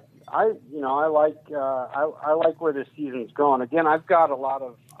like where the season's going. Again, I've got a lot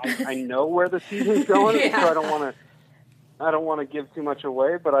of. I know where the season's going, so I don't want to give too much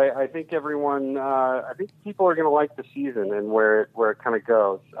away. But I think everyone, I think people are going to like the season and where it kind of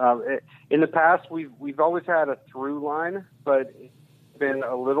goes. In the past, we've always had a through line, but it's been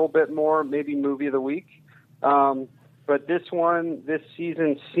a little bit more maybe movie of the week. But this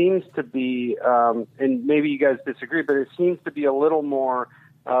season seems to be, and maybe you guys disagree, but it seems to be a little more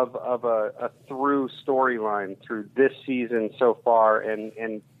of a through storyline through this season so far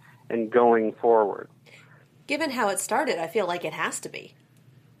and going forward. Given how it started, I feel like it has to be.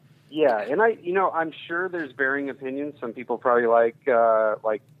 Yeah, and I'm sure there's varying opinions. Some people probably like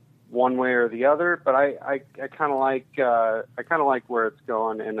one way or the other, but I kind of like where it's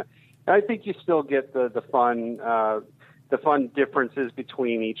going, and I think you still get the fun differences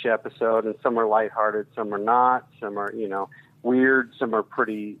between each episode, and some are lighthearted, some are not, some are weird, some are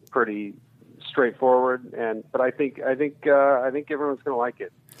pretty straightforward, but I think everyone's going to like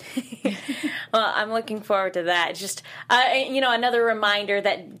it. Well, I'm looking forward to that. Just another reminder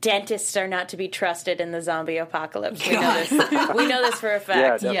that dentists are not to be trusted in the zombie apocalypse. We know this. We know this for a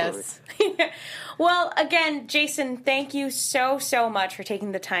fact. Yeah, definitely. Yes. Well, again, Jason, thank you so much for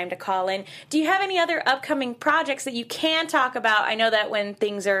taking the time to call in. Do you have any other upcoming projects that you can talk about? I know that when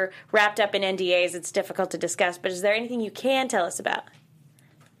things are wrapped up in NDAs, it's difficult to discuss, but is there anything you can tell us about?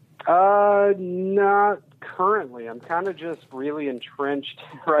 Not currently. I'm kind of just really entrenched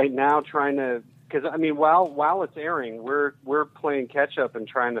right now, trying to, because while it's airing, we're playing catch up and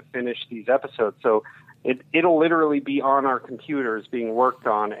trying to finish these episodes. So it'll literally be on our computers being worked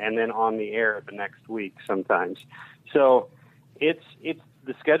on and then on the air the next week sometimes. So it's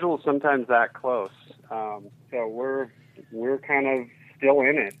the schedule is sometimes that close. So we're kind of still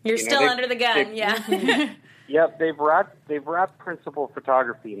in it. You're still under the gun, yeah. Yep, they've wrapped principal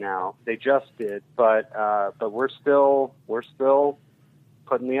photography now. They just did, but we're still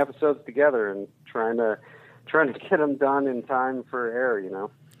putting the episodes together and trying to get them done in time for air.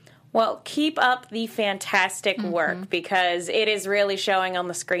 Well, keep up the fantastic work, because it is really showing on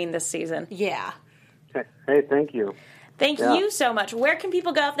the screen this season. Yeah. Hey, thank you. Thank you so much. Where can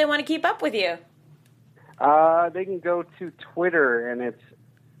people go if they want to keep up with you? They can go to Twitter, and it's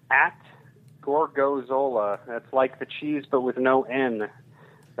 @Gorgonzola. That's like the cheese, but with no N.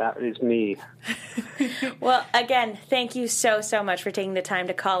 That is me. Well, again, thank you so much for taking the time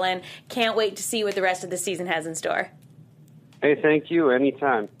to call in. Can't wait to see what the rest of the season has in store. Hey, thank you.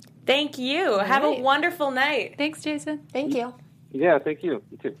 Anytime. Thank you. Have a wonderful night. Thanks, Jason. Thank you. Yeah, thank you.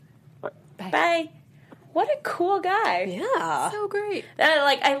 You too. Bye. Bye. What a cool guy. Yeah. So great.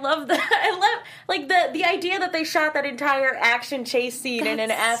 I love the idea that they shot that entire action chase scene in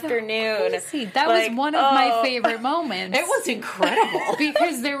an afternoon. Crazy. That was one of my favorite moments. It was incredible.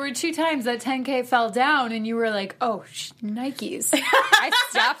 Because there were 2 times that 10K fell down and you were like, Nikes. I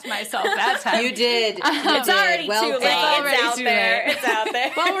stopped myself that time. You did. It's already too late. It's out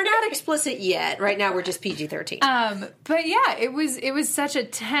there. Well, we're not explicit yet. Right now we're just PG-13. But yeah, it was such a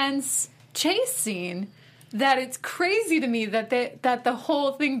tense chase scene that it's crazy to me that the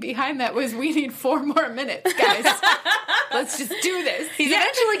whole thing behind that was we need 4 more minutes, guys. Let's just do this. He's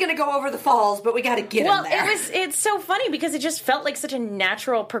eventually going to go over the falls, but we got to get him there. It's so funny because it just felt like such a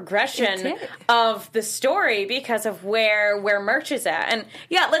natural progression of the story because of where Murch is at. And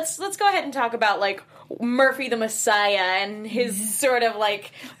yeah, let's go ahead and talk about Murphy the Messiah and his sort of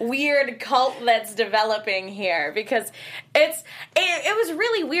like weird cult that's developing here, because it was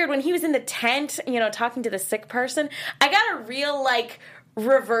really weird when he was in the tent, talking to the sick person. I got a real like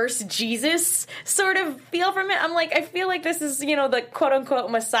reverse Jesus sort of feel from it. I'm like, I feel like this is, the quote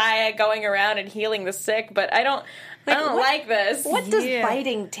unquote Messiah going around and healing the sick, but I don't like this. What does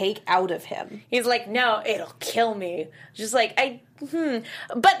biting take out of him? He's like, no, it'll kill me. Just like,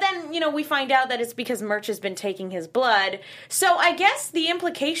 But then, we find out that it's because Murch has been taking his blood. So I guess the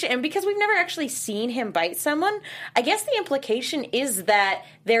implication, and because we've never actually seen him bite someone, I guess the implication is that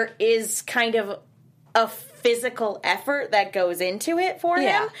there is kind of a physical effort that goes into it for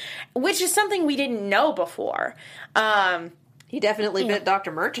him, which is something we didn't know before. He definitely bit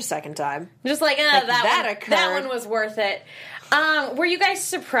Dr. Murch a second time. Just like, that one was worth it. Were you guys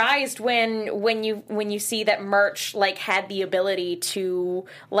surprised when you see that Murch like had the ability to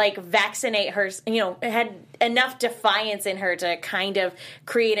like vaccinate her? Had enough defiance in her to kind of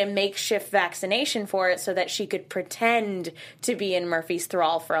create a makeshift vaccination for it, so that she could pretend to be in Murphy's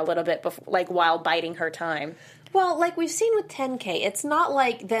thrall for a little bit, while biding her time. Well, like we've seen with 10K, it's not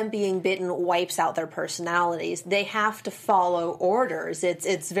like them being bitten wipes out their personalities. They have to follow orders.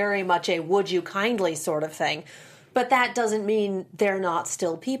 It's very much a would you kindly sort of thing. But that doesn't mean they're not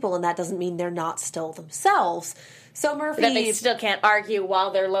still people, and that doesn't mean they're not still themselves. So Murphy... That they still can't argue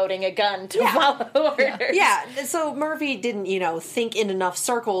while they're loading a gun to follow orders. Yeah, so Murphy didn't, think in enough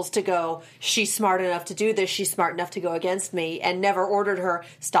circles to go, she's smart enough to do this, she's smart enough to go against me, and never ordered her,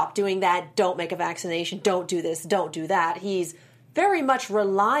 stop doing that, don't make a vaccination, don't do this, don't do that. He's very much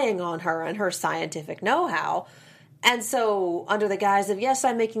relying on her and her scientific know-how. And so, under the guise of, yes,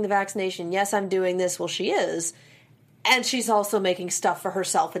 I'm making the vaccination, yes, I'm doing this, well, she is... And she's also making stuff for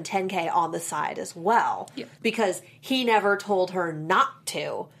herself and 10K on the side as well. Yeah. Because he never told her not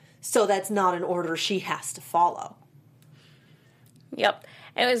to. So that's not an order she has to follow. Yep.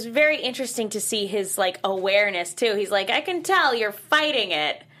 And it was very interesting to see his, awareness, too. He's like, I can tell you're fighting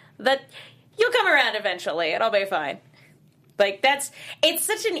it. That you'll come around eventually. It'll be fine. It's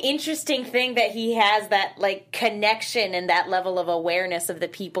such an interesting thing that he has that, connection and that level of awareness of the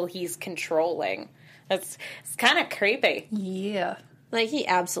people he's controlling. It's kind of creepy. Yeah. He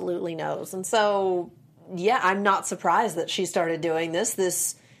absolutely knows. And so, I'm not surprised that she started doing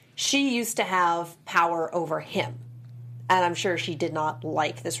this. She used to have power over him. And I'm sure she did not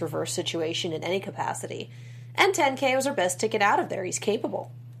like this reverse situation in any capacity. And 10K was her best ticket out of there. He's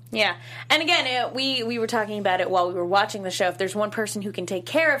capable. Yeah. And again, we were talking about it while we were watching the show. If there's one person who can take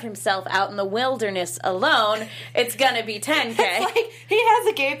care of himself out in the wilderness alone, it's going to be 10K. It's he has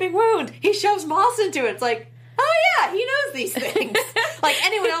a gaping wound. He shoves moss into it. It's oh yeah, he knows these things.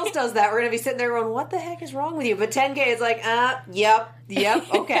 Anyone else does that, we're going to be sitting there going, what the heck is wrong with you? But 10K is yep,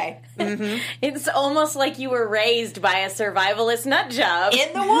 okay. Mm-hmm. It's almost like you were raised by a survivalist nut job.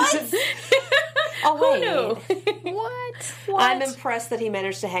 In the woods? Oh, wait. Who knew? What? I'm impressed that he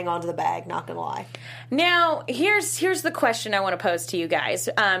managed to hang on to the bag, not gonna lie. Now, here's the question I want to pose to you guys,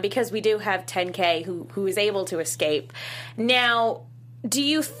 because we do have 10K who is able to escape. Now, do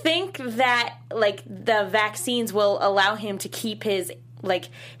you think that, the vaccines will allow him to keep his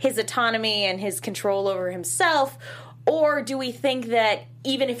autonomy and his control over himself, or do we think that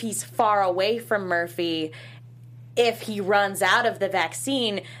even if he's far away from Murphy, if he runs out of the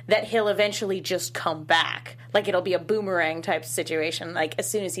vaccine, that he'll eventually just come back? It'll be a boomerang type situation. As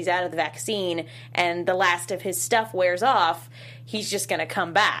soon as he's out of the vaccine and the last of his stuff wears off, he's just going to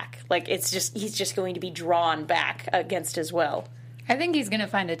come back. He's just going to be drawn back against his will. I think he's going to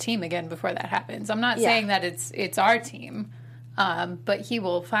find a team again before that happens. I'm not saying that it's our team, but he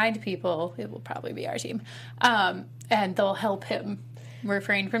will find people. It will probably be our team. And they'll help him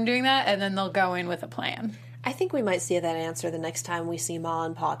refrain from doing that, and then they'll go in with a plan. I think we might see that answer the next time we see Ma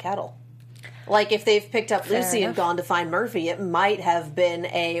and Pa Kettle. If they've picked up Lucy and gone to find Murphy, it might have been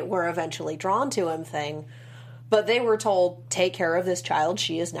a we're eventually drawn to him thing. But they were told, take care of this child,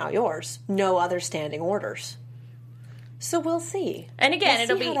 she is now yours. No other standing orders. So we'll see. And again,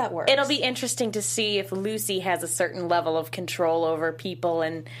 it'll be interesting to see if Lucy has a certain level of control over people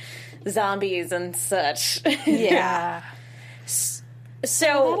and zombies and such. Yeah. So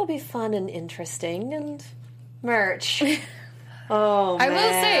that'll be fun and interesting and Murch. Oh, man. I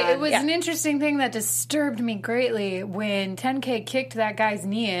will say, it was an interesting thing that disturbed me greatly when 10K kicked that guy's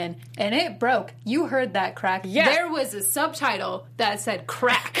knee in, and it broke. You heard that crack. Yeah. There was a subtitle that said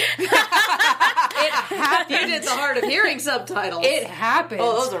crack. It happened. You did the hard of hearing subtitles. It happened.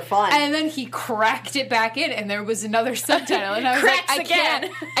 Oh, those are fun. And then he cracked it back in, and there was another subtitle. And I was like,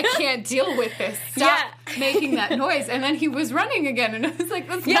 I can't deal with this. Stop making that noise, and then he was running again, and I was like,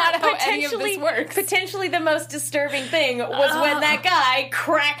 that's not how any of this works. Potentially the most disturbing thing was when that guy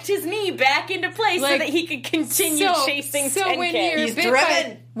cracked his knee back into place so that he could continue chasing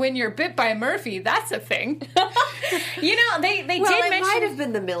 10K. When you're bit by Murphy, that's a thing. You know, they did mention... it might have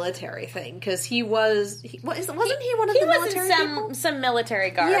been the military thing, because wasn't he one of the military people? Some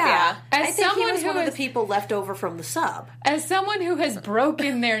military garb, yeah. yeah. I think he was one of the people left over from the sub. As someone who has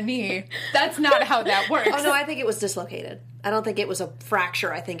broken their knee, that's not how that works. Oh, no, I think it was dislocated. I don't think it was a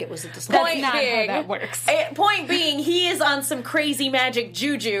fracture. I think it was a dislocation. That's not how that works. Point being, he is on some crazy magic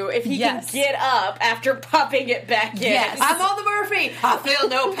juju if he can get up after popping it back in. Yes. I'm on the Murphy. I feel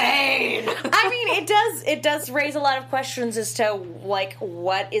no pain. I mean, it does raise a lot of questions as to, like,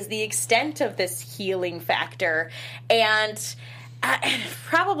 what is the extent of this healing factor? And...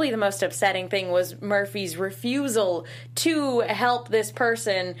 probably the most upsetting thing was Murphy's refusal to help this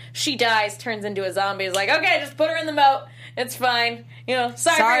person. She dies, turns into a zombie. Is like, okay, just put her in the moat. It's fine. You know,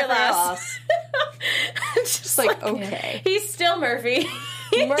 sorry for your loss. Just like, okay. He's still Murphy.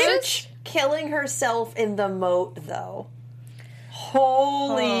 Merch killing herself in the moat, though.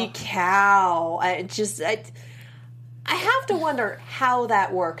 Holy cow. I have to wonder how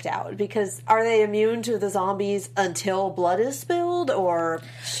that worked out, because are they immune to the zombies until blood is spilled, or...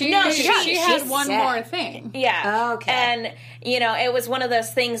 She had one more thing. Yeah. Okay. And, you know, it was one of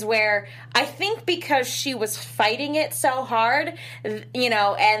those things where I think because she was fighting it so hard, you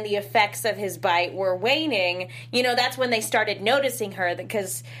know, and the effects of his bite were waning, you know, that's when they started noticing her,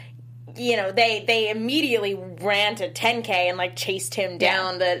 because... You know, they immediately ran to 10K and, like, chased him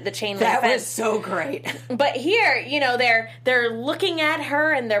down the chain link fence. That was so great. But here, you know, they're looking at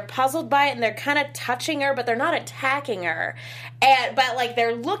her and they're puzzled by it and they're kind of touching her, but they're not attacking her. But, like,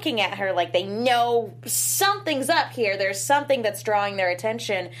 they're looking at her like they know something's up here. There's something that's drawing their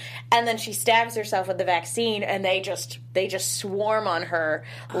attention. And then she stabs herself with the vaccine and they just swarm on her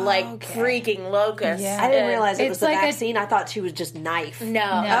like freaking locusts. Yeah. I didn't realize it was the vaccine. I thought she was just knifed.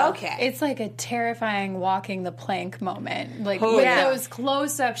 No. Okay. It's like a terrifying walking the plank moment. Like, with those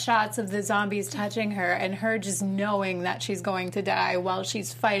close-up shots of the zombies touching her and her just knowing that she's going to die while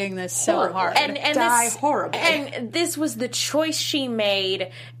she's fighting this so hard. And die horribly. And this was the choice she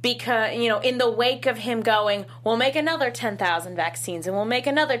made because, you know, in the wake of him going, we'll make another 10,000 vaccines and we'll make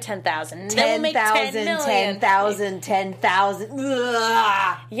another 10,000. 10,000, 10,000, 10,000.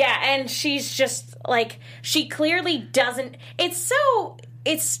 Yeah, and she's just, like, she clearly doesn't...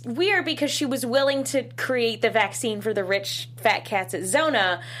 It's weird because she was willing to create the vaccine for the rich fat cats at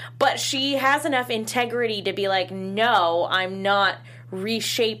Zona, but she has enough integrity to be like, no, I'm not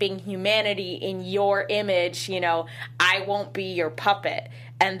reshaping humanity in your image, you know, I won't be your puppet.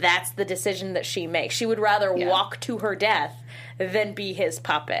 And that's the decision that she makes. She would rather walk to her death than be his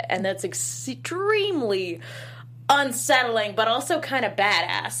puppet. And that's extremely unsettling, but also kind of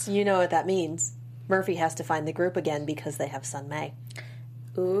badass. You know what that means. Murphy has to find the group again because they have Sun May.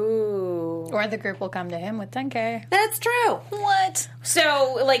 Ooh. Or the group will come to him with 10K. That's true. What?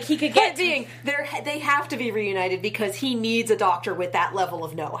 So, like, he could get... they have to be reunited because he needs a doctor with that level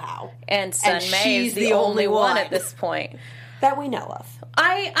of know-how. And Sun May is the only one at this point. That we know of.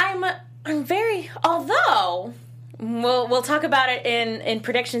 I'm very... Although... We'll talk about it in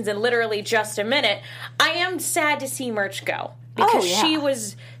predictions in literally just a minute. I am sad to see Merch go. Because she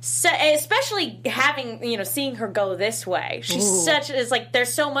was, especially having, you know, seeing her go this way. She's it's like,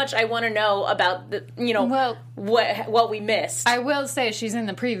 there's so much I want to know about, the, you know, what we missed. I will say she's in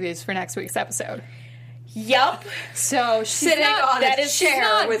the previews for next week's episode. Yup. So she's sitting on a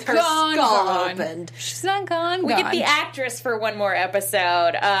chair with her skull opened. She's not gone. We get the actress for one more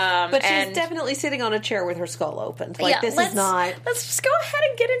episode. But she's definitely sitting on a chair with her skull opened. Like, this is not... Let's just go ahead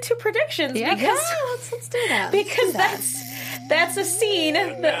and get into predictions. Yeah, because, let's do that. Because that's a scene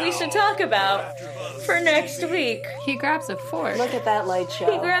that we should talk about for next week. He grabs a fork. Look at that light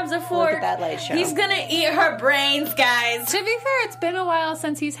show. He grabs a fork. Look at that light show. He's gonna eat her brains, guys. To be fair, it's been a while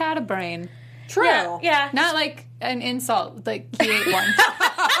since he's had a brain. True. Yeah. Not like an insult, like he ate one.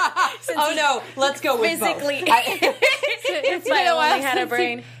 Oh no, let's go with physically. It's been a while only had a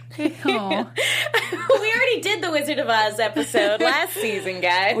brain. We already did the Wizard of Oz episode last season,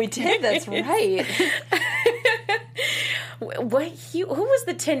 guys. We did, that's right. Who was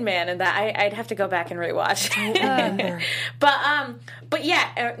the Tin Man in that? I'd have to go back and rewatch. But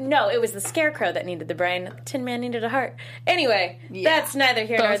yeah, no, it was the Scarecrow that needed the brain. The Tin Man needed a heart. Anyway, that's neither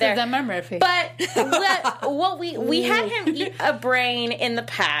here nor there. Both of them are Murphy. But we had him eat a brain in the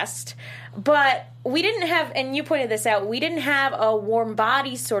past, but we didn't have, and you pointed this out, we didn't have a warm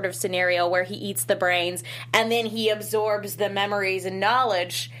body sort of scenario where he eats the brains and then he absorbs the memories and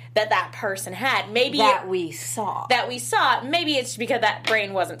knowledge that person had. Maybe that we saw. Maybe it's because that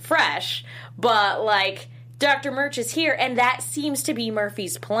brain wasn't fresh, but like Dr. Murch is here, and that seems to be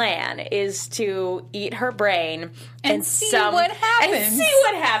Murphy's plan, is to eat her brain and see what happens. And see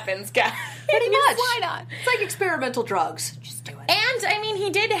what happens, guys. Pretty much. Why not? It's like experimental drugs. Just do it. And I mean, he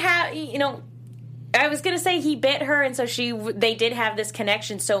did have, I was going to say he bit her, and so they did have this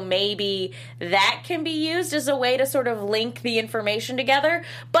connection, so maybe that can be used as a way to sort of link the information together,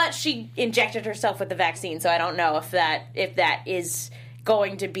 but she injected herself with the vaccine, so I don't know if that is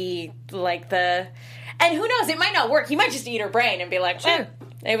going to be like the... And who knows, it might not work. He might just eat her brain and be like,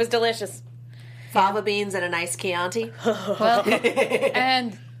 it was delicious. Fava beans and a nice Chianti. Well,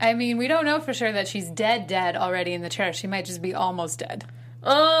 and, I mean, we don't know for sure that she's dead already in the chair. She might just be almost dead.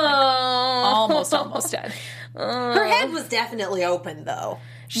 Almost dead. Her head was definitely open, though.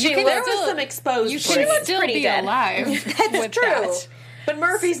 There was some exposed. You brain. could still be dead. alive. That's true. That. But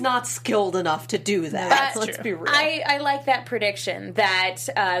Murphy's not skilled enough to do that. Let's be real. I like that prediction that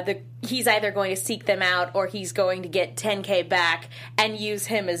he's either going to seek them out or he's going to get 10K back and use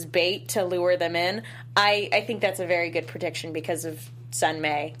him as bait to lure them in. I think that's a very good prediction because of Sun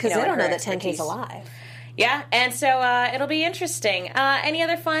Mei. Because they don't know that 10K's alive. Yeah, and so it'll be interesting. Any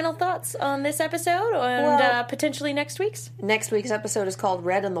other final thoughts on this episode and potentially next week's? Next week's episode is called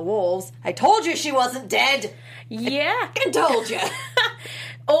Red and the Wolves. I told you she wasn't dead. Yeah. I told you.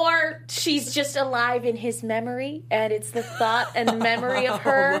 Or she's just alive in his memory, and it's the thought and memory of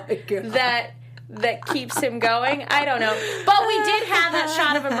her that keeps him going. I don't know. But we did have that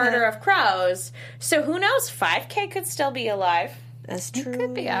shot of a murder of crows, so who knows? 5K could still be alive. That's true. It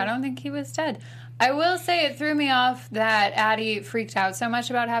could be. I don't think he was dead. I will say it threw me off that Addie freaked out so much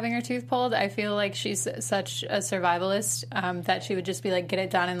about having her tooth pulled. I feel like she's such a survivalist that she would just be like, get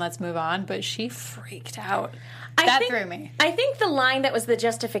it done and let's move on. But she freaked out. That threw me. I think the line that was the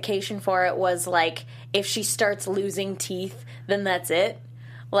justification for it was like, if she starts losing teeth, then that's it.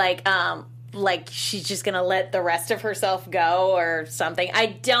 Like she's just going to let the rest of herself go or something.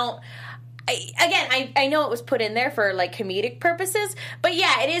 I know it was put in there for, like, comedic purposes, but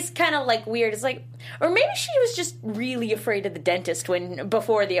yeah, it is kind of, like, weird. It's like, or maybe she was just really afraid of the dentist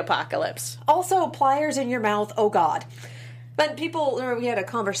before the apocalypse. Also, pliers in your mouth, oh God. But we had a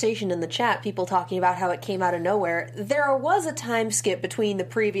conversation in the chat, people talking about how it came out of nowhere. There was a time skip between the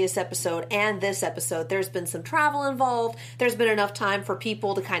previous episode and this episode. There's been some travel involved. There's been enough time for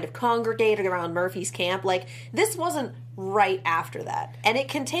people to kind of congregate around Murphy's camp. Like, this wasn't right after that. And it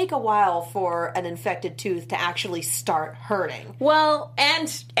can take a while for an infected tooth to actually start hurting. Well, and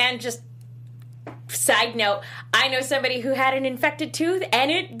just... Side note, I know somebody who had an infected tooth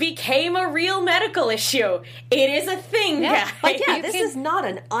and it became a real medical issue. It is a thing, guys. Like, this is not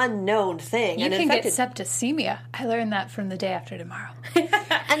an unknown thing. You can get septicemia. I learned that from the day after tomorrow.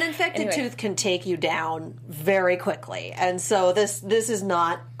 An infected tooth can take you down very quickly. And so this is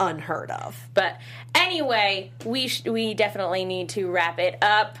not unheard of. But anyway, we definitely need to wrap it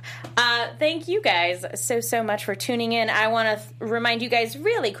up. Thank you guys so much for tuning in. I want to remind you guys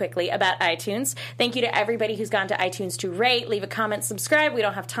really quickly about iTunes. Thank you to everybody who's gone to iTunes to rate, leave a comment, subscribe. We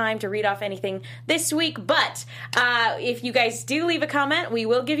don't have time to read off anything this week, but if you guys do leave a comment, we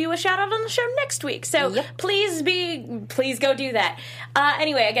will give you a shout out on the show next week. So please go do that.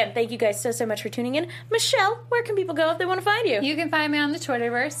 Anyway, again, thank you guys so much for tuning in. Michelle, where can people go if they want to find you? You can find me on the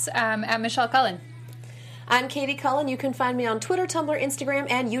Twitterverse at Michelle Cullen. I'm Katie Cullen. You can find me on Twitter, Tumblr, Instagram,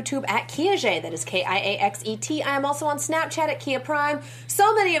 and YouTube at Kiaxet. That is Kiaxet. I am also on Snapchat at Kia Prime.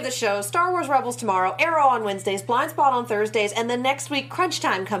 So many of the shows: Star Wars Rebels tomorrow, Arrow on Wednesdays, Blind Spot on Thursdays, and then next week Crunch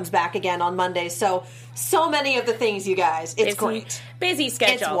Time comes back again on Mondays. So many of the things, you guys. It's great. Busy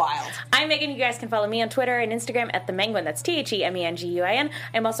schedule. It's wild. I'm Megan. You guys can follow me on Twitter and Instagram at The Menguin. That's TheMenguin.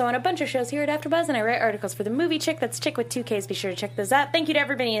 I'm also on a bunch of shows here at AfterBuzz, and I write articles for The Movie Chick. That's Chick with 2 Ks. Be sure to check those out. Thank you to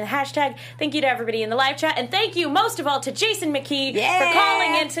everybody in the hashtag. Thank you to everybody in the live chat. And thank you, most of all, to Jason McKee for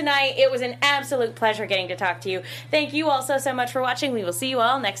calling in tonight. It was an absolute pleasure getting to talk to you. Thank you all so much for watching. We will see you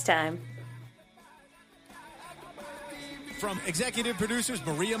all next time. From executive producers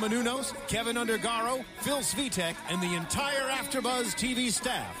Maria Menounos, Kevin Undergaro, Phil Svitek, and the entire AfterBuzz TV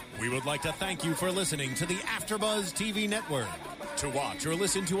staff, we would like to thank you for listening to the AfterBuzz TV network. To watch or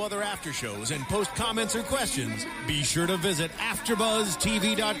listen to other after shows and post comments or questions, be sure to visit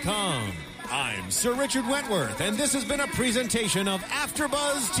AfterBuzzTV.com. I'm Sir Richard Wentworth, and this has been a presentation of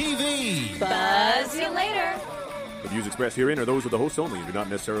AfterBuzz TV. Buzz you later. The views expressed herein are those of the hosts only and do not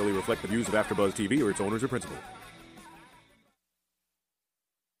necessarily reflect the views of AfterBuzz TV or its owners or principals.